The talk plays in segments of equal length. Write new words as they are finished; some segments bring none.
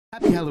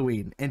Happy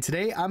Halloween, and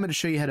today I'm going to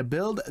show you how to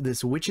build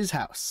this witch's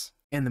house.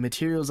 And the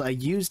materials I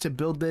used to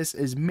build this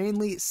is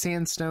mainly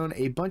sandstone,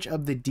 a bunch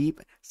of the deep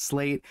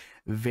slate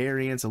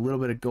variants, a little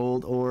bit of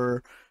gold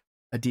or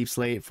a deep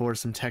slate for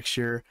some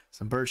texture,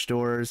 some birch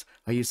doors.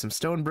 I used some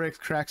stone bricks,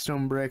 cracked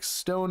stone brick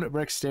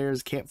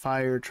stairs,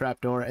 campfire,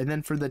 trapdoor, and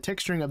then for the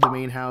texturing of the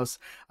main house,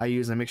 I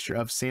use a mixture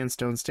of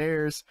sandstone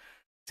stairs,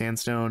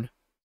 sandstone,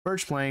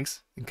 birch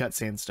planks, and cut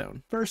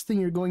sandstone. First thing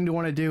you're going to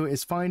want to do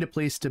is find a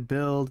place to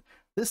build.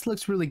 This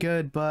looks really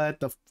good, but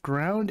the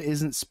ground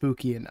isn't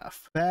spooky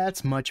enough.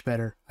 That's much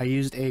better. I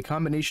used a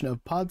combination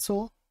of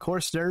podzol,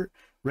 coarse dirt,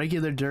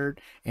 regular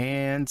dirt,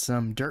 and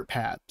some dirt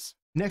paths.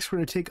 Next, we're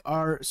going to take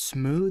our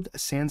smooth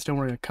sandstone.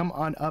 We're going to come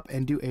on up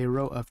and do a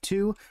row of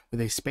 2 with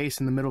a space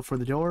in the middle for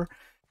the door.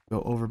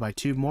 Go over by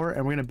 2 more, and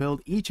we're going to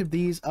build each of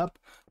these up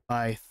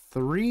by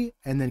 3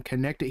 and then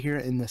connect it here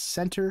in the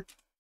center,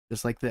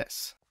 just like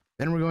this.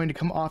 Then we're going to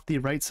come off the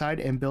right side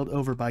and build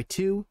over by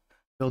 2,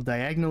 build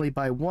diagonally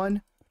by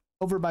 1,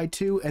 over by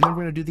 2, and then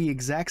we're going to do the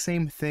exact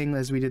same thing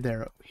as we did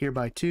there. Here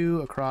by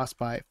 2, across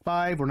by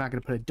 5. We're not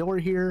going to put a door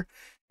here,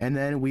 and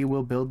then we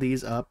will build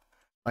these up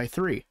by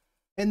 3.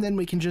 And then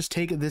we can just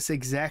take this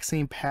exact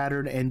same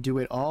pattern and do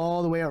it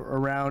all the way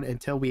around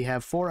until we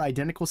have 4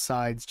 identical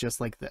sides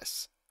just like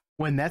this.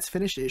 When that's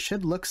finished, it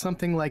should look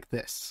something like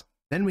this.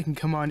 Then we can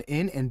come on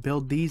in and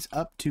build these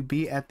up to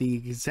be at the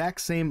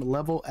exact same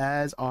level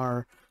as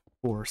our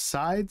 4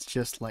 sides,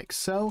 just like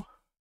so.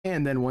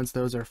 And then once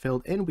those are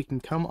filled in, we can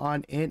come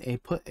on in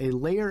and put a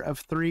layer of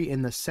 3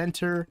 in the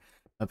center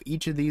of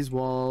each of these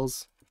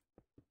walls,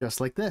 just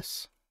like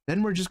this.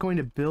 Then we're just going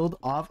to build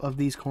off of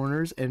these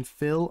corners and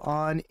fill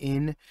on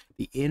in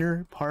the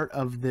inner part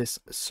of this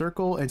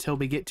circle until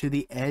we get to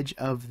the edge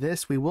of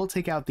this. We will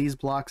take out these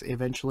blocks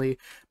eventually,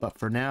 but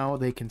for now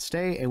they can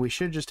stay, and we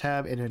should just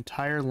have an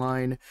entire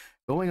line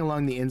going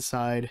along the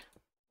inside,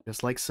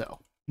 just like so.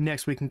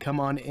 Next, we can come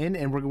on in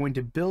and we're going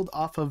to build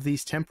off of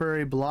these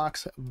temporary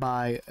blocks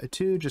by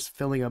 2, just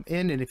filling them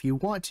in. And if you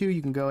want to,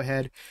 you can go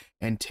ahead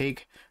and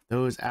take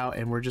those out,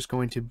 and we're just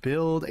going to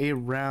build a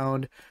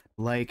round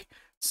like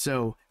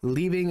so,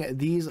 leaving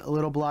these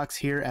little blocks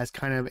here as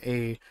kind of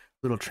a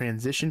little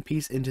transition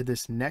piece into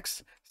this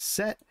next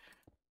set.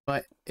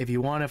 But if you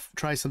want to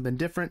try something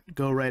different,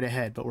 go right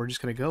ahead. But we're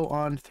just going to go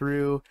on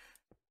through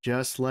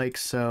just like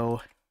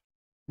so,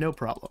 no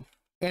problem.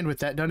 And with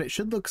that done, it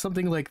should look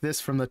something like this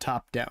from the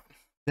top down.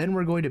 Then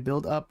we're going to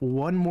build up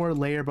one more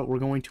layer, but we're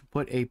going to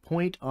put a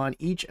point on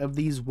each of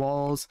these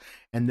walls,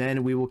 and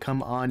then we will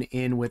come on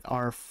in with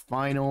our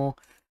final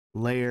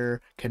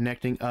layer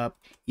connecting up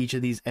each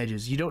of these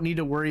edges. You don't need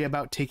to worry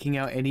about taking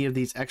out any of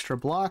these extra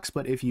blocks,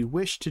 but if you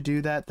wish to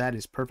do that, that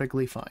is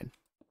perfectly fine.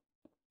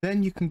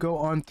 Then you can go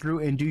on through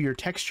and do your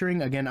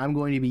texturing. Again, I'm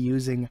going to be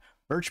using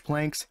birch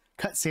planks,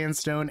 cut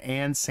sandstone,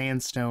 and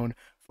sandstone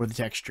for the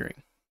texturing.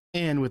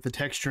 And with the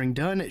texturing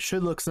done, it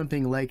should look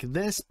something like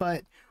this,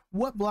 but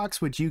what blocks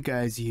would you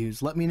guys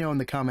use? Let me know in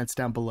the comments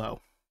down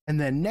below. And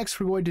then next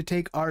we're going to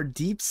take our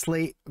deep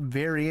slate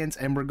variants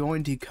and we're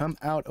going to come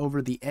out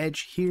over the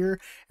edge here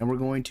and we're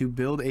going to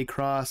build a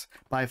cross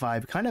by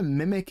 5, kind of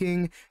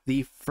mimicking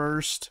the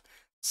first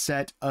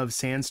set of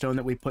sandstone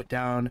that we put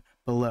down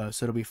below.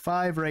 So it'll be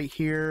 5 right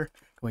here,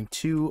 going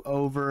 2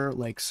 over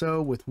like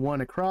so with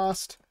 1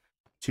 across,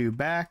 2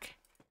 back,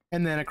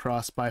 and then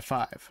across by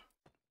 5.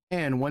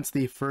 And once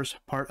the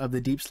first part of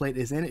the deep slate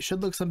is in, it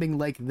should look something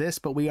like this,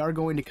 but we are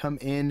going to come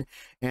in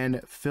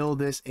and fill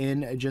this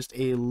in just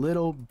a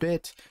little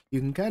bit.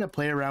 You can kind of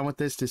play around with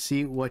this to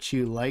see what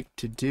you like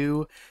to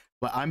do,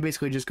 but I'm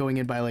basically just going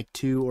in by like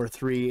 2 or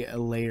 3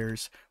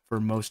 layers for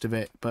most of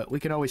it, but we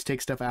can always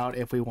take stuff out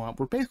if we want.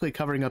 We're basically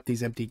covering up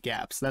these empty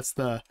gaps. That's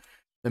the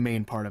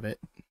main part of it.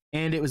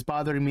 And it was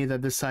bothering me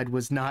that this side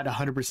was not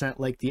 100%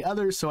 like the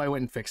others, so I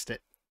went and fixed it.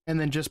 And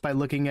then just by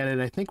looking at it,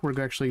 I think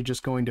we're actually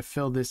just going to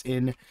fill this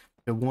in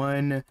to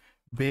one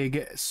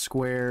big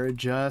square,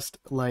 just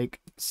like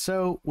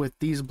so, with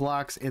these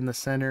blocks in the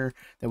center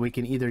that we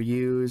can either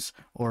use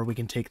or we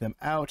can take them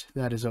out.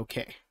 That is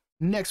okay.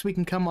 Next, we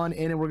can come on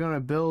in and we're going to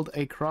build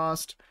a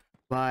cross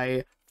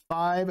by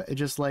 5,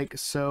 just like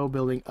so,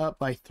 building up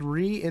by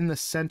 3 in the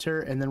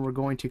center, and then we're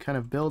going to kind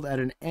of build at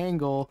an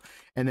angle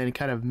and then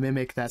kind of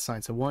mimic that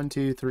sign. So 1,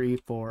 2, 3,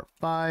 4,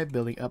 5,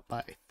 building up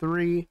by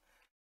 3.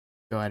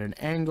 Go at an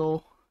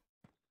angle,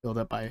 build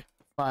up by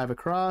 5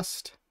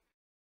 across,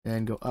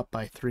 and go up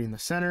by 3 in the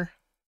center.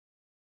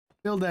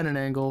 Build at an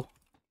angle,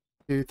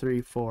 2, 3,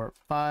 4,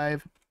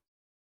 5.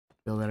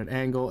 Build at an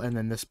angle, and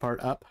then this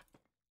part up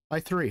by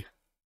 3.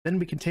 Then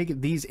we can take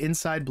these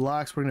inside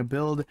blocks. We're going to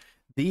build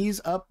these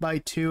up by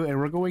 2, and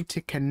we're going to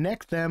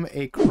connect them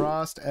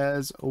across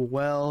as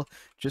well,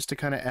 just to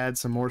kind of add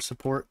some more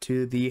support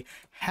to the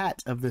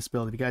hat of this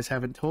build. If you guys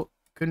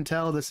couldn't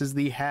tell, this is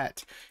the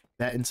hat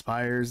that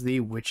inspires the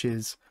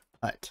witch's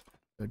hut.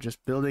 So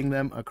just building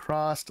them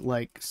across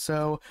like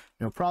so,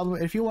 no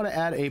problem. If you want to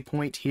add a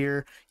point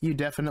here, you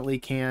definitely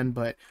can,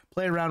 but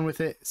play around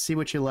with it, see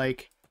what you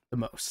like the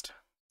most.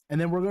 And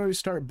then we're going to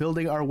start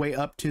building our way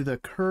up to the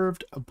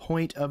curved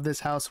point of this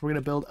house. We're going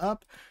to build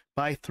up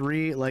by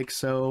 3 like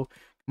so.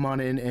 Come on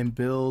in and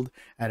build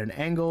at an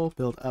angle,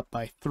 build up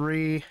by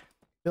 3,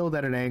 build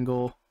at an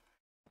angle,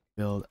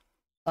 build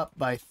up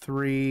by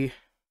 3,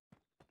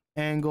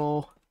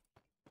 angle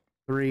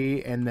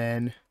 3, and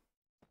then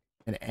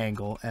an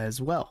angle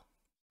as well.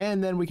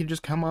 And then we can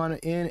just come on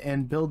in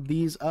and build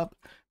these up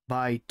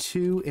by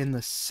 2 in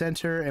the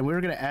center. And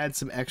we're going to add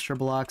some extra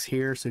blocks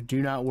here, so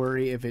do not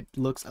worry if it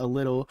looks a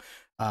little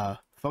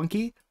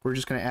funky. We're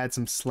just going to add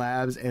some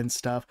slabs and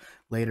stuff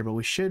later, but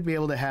we should be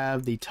able to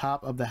have the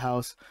top of the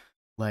house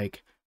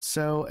like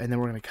so. And then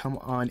we're going to come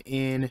on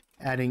in,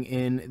 adding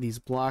in these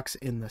blocks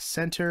in the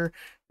center.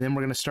 Then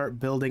we're going to start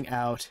building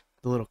out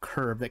the little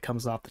curve that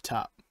comes off the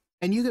top.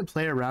 And you can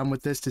play around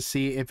with this to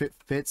see if it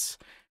fits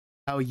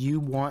how you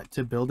want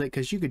to build it,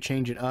 because you could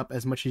change it up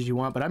as much as you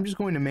want, but I'm just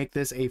going to make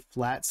this a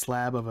flat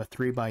slab of a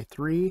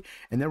 3x3,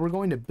 and then we're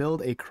going to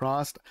build a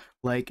cross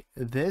like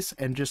this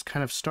and just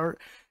kind of start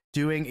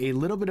doing a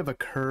little bit of a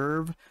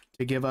curve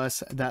to give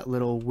us that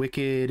little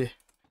wicked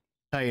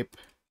type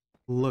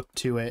look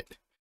to it,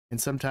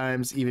 and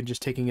sometimes even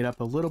just taking it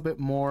up a little bit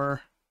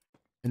more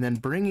and then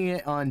bringing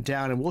it on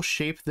down. And we'll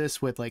shape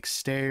this with like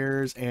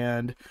stairs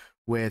and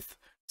with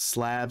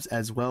slabs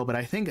as well, but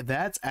I think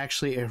that's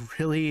actually a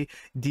really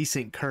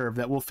decent curve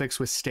that we'll fix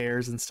with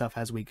stairs and stuff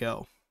as we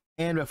go.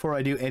 And before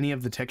I do any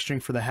of the texturing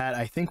for the hat,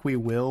 I think we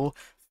will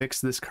fix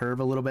this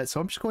curve a little bit,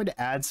 so I'm just going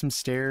to add some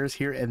stairs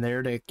here and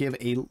there to give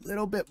a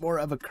little bit more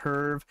of a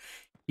curve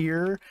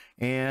here,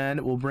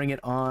 and we'll bring it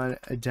on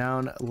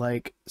down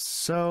like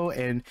so.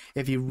 And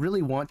if you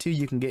really want to,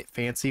 you can get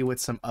fancy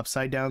with some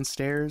upside down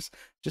stairs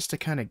just to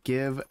kind of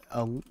give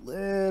a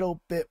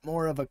little bit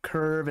more of a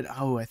curve. And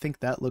oh, I think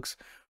that looks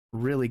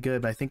really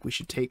good, but I think we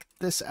should take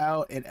this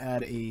out and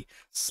add a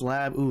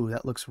slab. Ooh,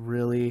 that looks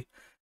really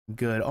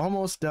good.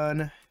 Almost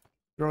done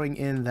throwing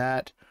in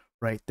that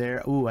right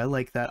there. Ooh, I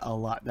like that a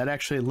lot. That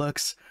actually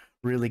looks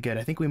really good.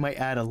 I think we might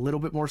add a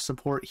little bit more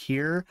support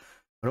here,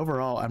 but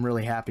overall I'm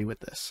really happy with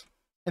this.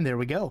 And there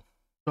we go.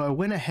 So I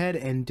went ahead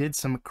and did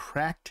some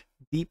cracked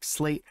deep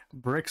slate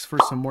bricks for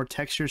some more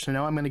texture. So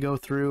now I'm going to go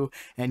through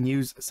and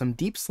use some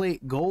deep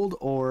slate gold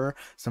or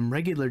some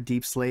regular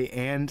deep slate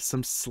and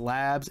some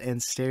slabs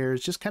and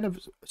stairs just kind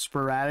of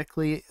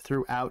sporadically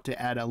throughout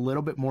to add a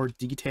little bit more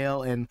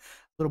detail and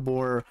a little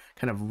more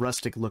kind of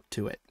rustic look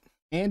to it.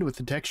 And with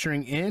the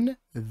texturing in,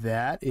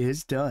 that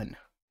is done.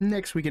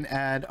 Next we can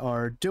add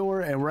our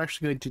door, and we're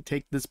actually going to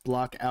take this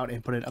block out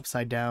and put an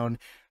upside down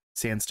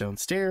sandstone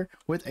stair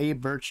with a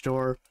birch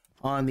door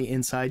on the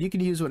inside. You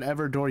can use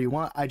whatever door you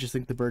want. I just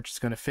think the birch is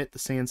going to fit the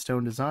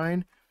sandstone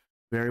design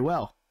very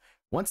well.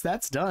 Once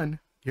that's done,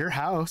 your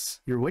house,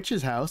 your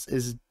witch's house,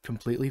 is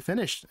completely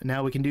finished.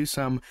 Now we can do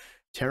some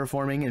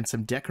terraforming and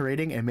some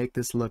decorating and make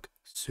this look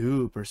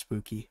super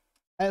spooky.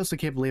 I also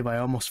can't believe I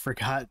almost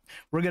forgot.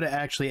 We're going to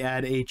actually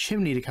add a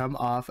chimney to come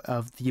off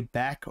of the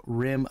back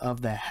rim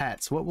of the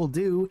hat. So what we'll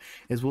do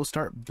is we'll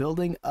start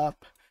building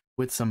up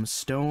with some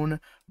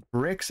stone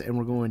bricks, and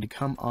we're going to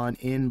come on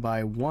in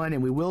by 1,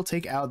 and we will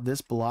take out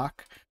this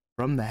block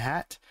from the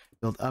hat,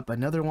 build up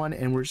another one,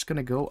 and we're just going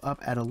to go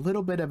up at a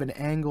little bit of an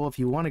angle. If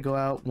you want to go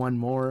out one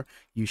more,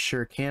 you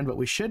sure can, but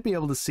we should be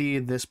able to see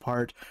this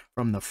part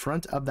from the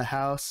front of the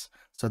house,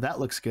 so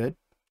that looks good.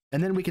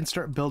 And then we can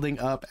start building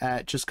up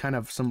at just kind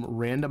of some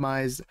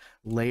randomized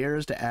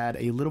layers to add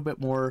a little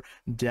bit more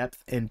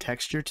depth and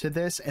texture to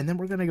this. And then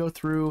we're going to go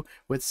through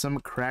with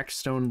some cracked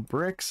stone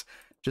bricks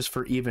just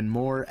for even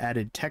more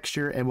added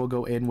texture, and we'll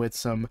go in with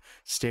some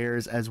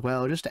stairs as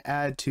well just to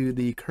add to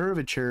the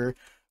curvature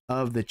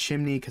of the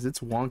chimney, because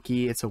it's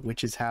wonky, it's a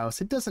witch's house,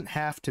 it doesn't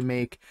have to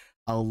make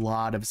a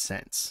lot of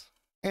sense.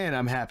 And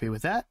I'm happy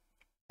with that.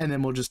 And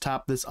then we'll just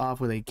top this off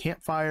with a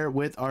campfire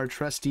with our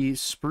trusty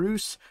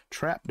spruce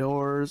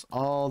trapdoors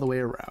all the way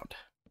around.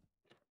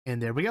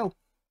 And there we go,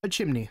 a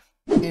chimney.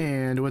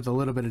 And with a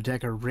little bit of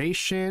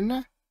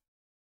decoration,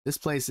 this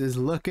place is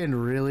looking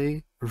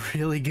really,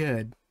 really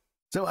good.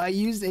 So I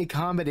used a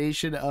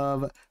combination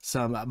of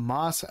some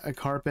moss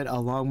carpet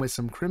along with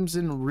some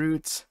crimson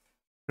roots,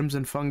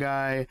 crimson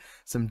fungi,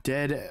 some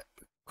dead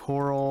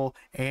coral,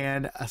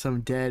 and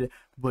some dead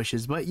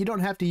bushes. But you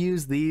don't have to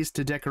use these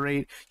to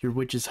decorate your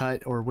witch's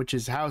hut or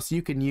witch's house.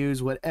 You can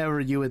use whatever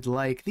you would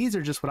like. These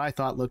are just what I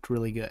thought looked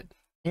really good.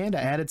 And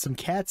I added some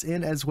cats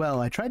in as well.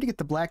 I tried to get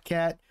the black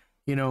cat,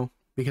 you know,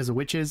 because of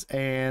witches,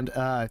 and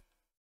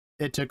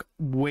it took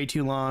way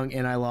too long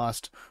and I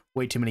lost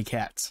way too many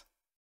cats.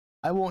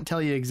 I won't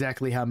tell you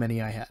exactly how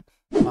many I had.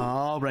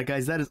 Alright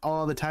guys, that is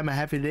all the time I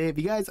have for today. If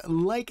you guys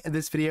like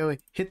this video,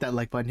 hit that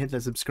like button, hit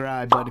that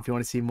subscribe button if you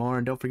want to see more,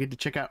 and don't forget to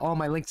check out all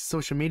my links to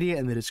social media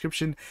in the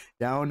description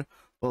down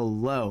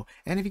below.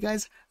 And if you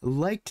guys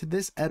liked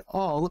this at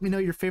all, let me know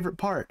your favorite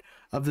part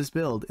of this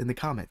build in the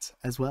comments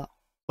as well.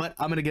 But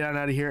I'm going to get on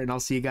out of here, and I'll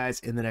see you guys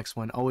in the next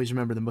one. Always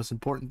remember, the most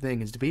important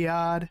thing is to be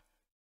odd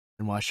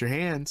and wash your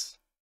hands.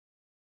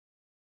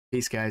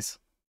 Peace, guys.